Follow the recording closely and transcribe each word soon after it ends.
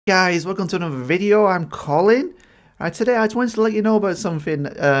Guys, welcome to another video. I'm Colin. Today I just wanted to let you know about something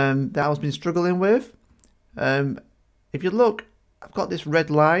that I've been struggling with. If you look, I've got this red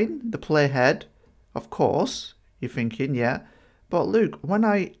line, the playhead. Of course, you're thinking, yeah. But look, when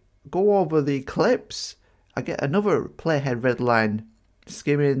I go over the clips, I get another playhead red line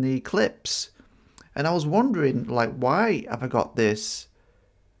skimming the clips. And I was wondering, like, why have I got this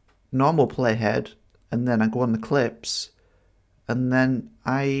normal playhead and then I go on the clips and then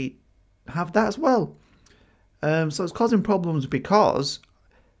I have that as well. So it's causing problems because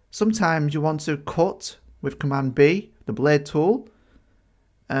sometimes you want to cut with Command B, the blade tool,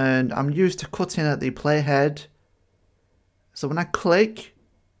 and I'm used to cutting at the playhead. So when I click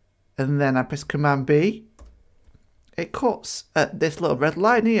and then I press Command B, it cuts at this little red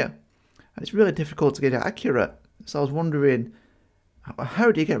line here. And it's really difficult to get it accurate. So I was wondering, how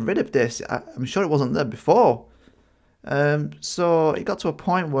do you get rid of this? I'm sure it wasn't there before. So it got to a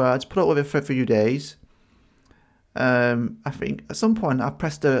point where I just put up with it for a few days. I think at some point I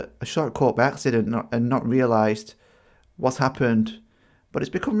pressed a shortcut by accident and not realised what's happened. But it's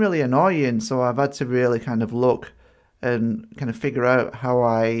become really annoying, so I've had to really kind of look and kind of figure out how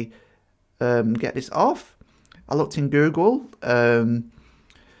I get this off. I looked in Google,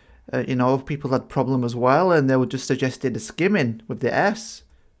 you know, people had problem as well, and they were just suggested the skimming with the S.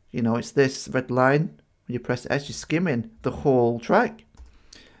 You know, it's this red line. When you press S, you're skimming the whole track.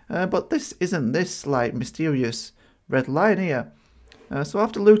 But this isn't this like mysterious red line here. So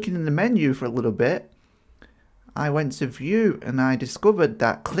after looking in the menu for a little bit, I went to view and I discovered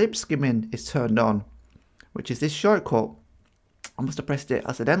that clip skimming is turned on, which is this shortcut. I must have pressed it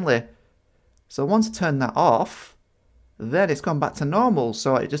accidentally. So once I turn that off, then it's gone back to normal.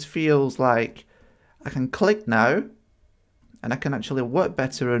 So it just feels like I can click now and I can actually work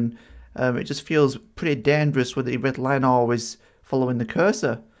better, and it just feels pretty dangerous with the red line always following the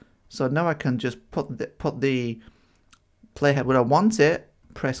cursor. So now I can just put the playhead where I want it,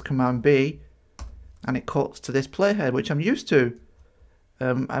 press Command B, and it cuts to this playhead, which I'm used to.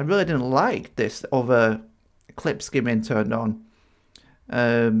 I really didn't like this other clip skimming turned on.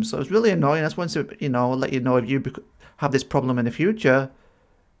 So it's really annoying. I just wanted to, you know, let you know if you have this problem in the future,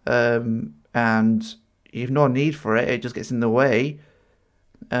 and you've no need for it. It just gets in the way.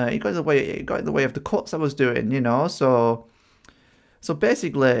 It got in the way of the cuts I was doing, you know. So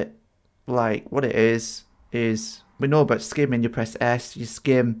basically, like, what it is we know about skimming. You press S, you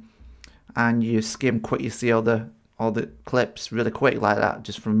skim, and you skim quick. You see all the clips really quick like that,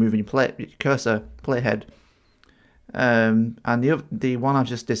 just from moving your cursor playhead. And the one I've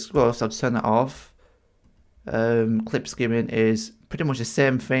just discussed, I'll just turn that off. Clip skimming is pretty much the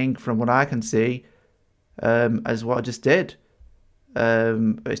same thing from what I can see as what I just did.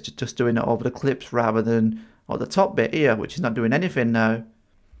 It's just doing it over the clips rather than on the top bit here, which is not doing anything now.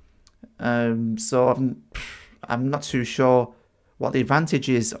 So I'm not too sure what the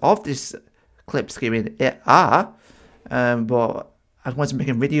advantages of this clip skimming are, but I wanted to make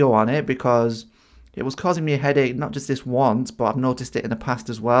a video on it because it was causing me a headache, not just this once, but I've noticed it in the past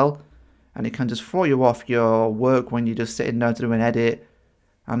as well. And it can just throw you off your work when you're just sitting down to do an edit,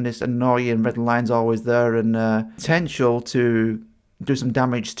 and this annoying red line's always there, and potential to do some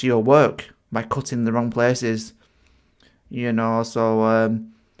damage to your work by cutting the wrong places, you know. So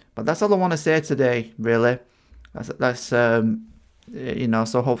but that's all I want to say today, really. That's you know,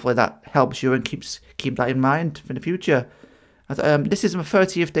 so hopefully that helps you and keep that in mind for the future. This is my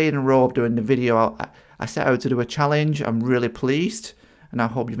 30th day in a row of doing the video. I set out to do a challenge. I'm really pleased, and I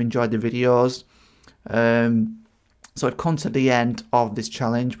hope you've enjoyed the videos. So I've come to the end of this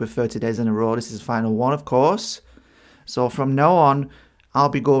challenge with 30 days in a row. This is the final one, of course. So from now on, I'll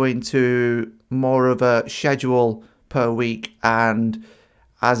be going to more of a schedule per week, and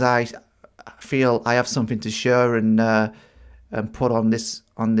as I feel I have something to share and put on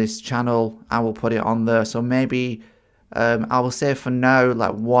this channel, I will put it on there. So maybe I will say for now,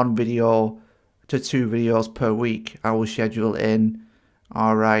 like 1 video to 2 videos per week I will schedule in.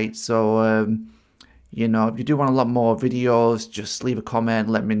 Alright, so you know, if you do want a lot more videos, just leave a comment,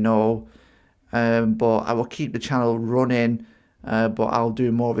 let me know. But I will keep the channel running, but I'll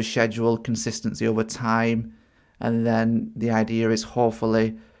do more of a schedule, consistency over time, and then the idea is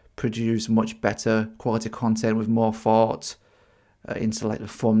hopefully produce much better quality content with more thought into like the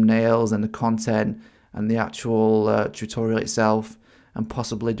thumbnails and the content and the actual tutorial itself, and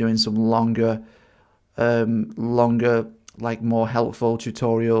possibly doing some longer like more helpful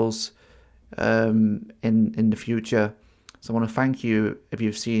tutorials in the future. So I want to thank you if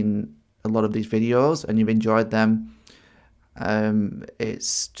you've seen a lot of these videos and you've enjoyed them.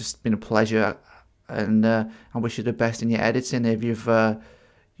 It's just been a pleasure, and I wish you the best in your editing if you've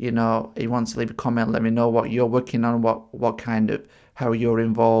you know, if you want to leave a comment, let me know what you're working on, what kind of, how you're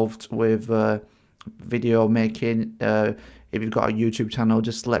involved with video making. If you've got a YouTube channel,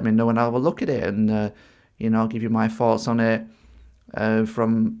 just let me know and I'll have a look at it and you know, give you my thoughts on it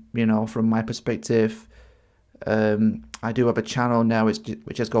from, you know, from my perspective. I do have a channel now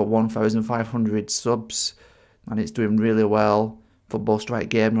which has got 1,500 subs, and it's doing really well. Football Strike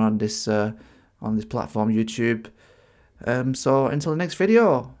Gamer on this platform, YouTube. So until the next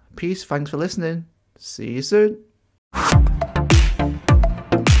video, peace, thanks for listening, see you soon.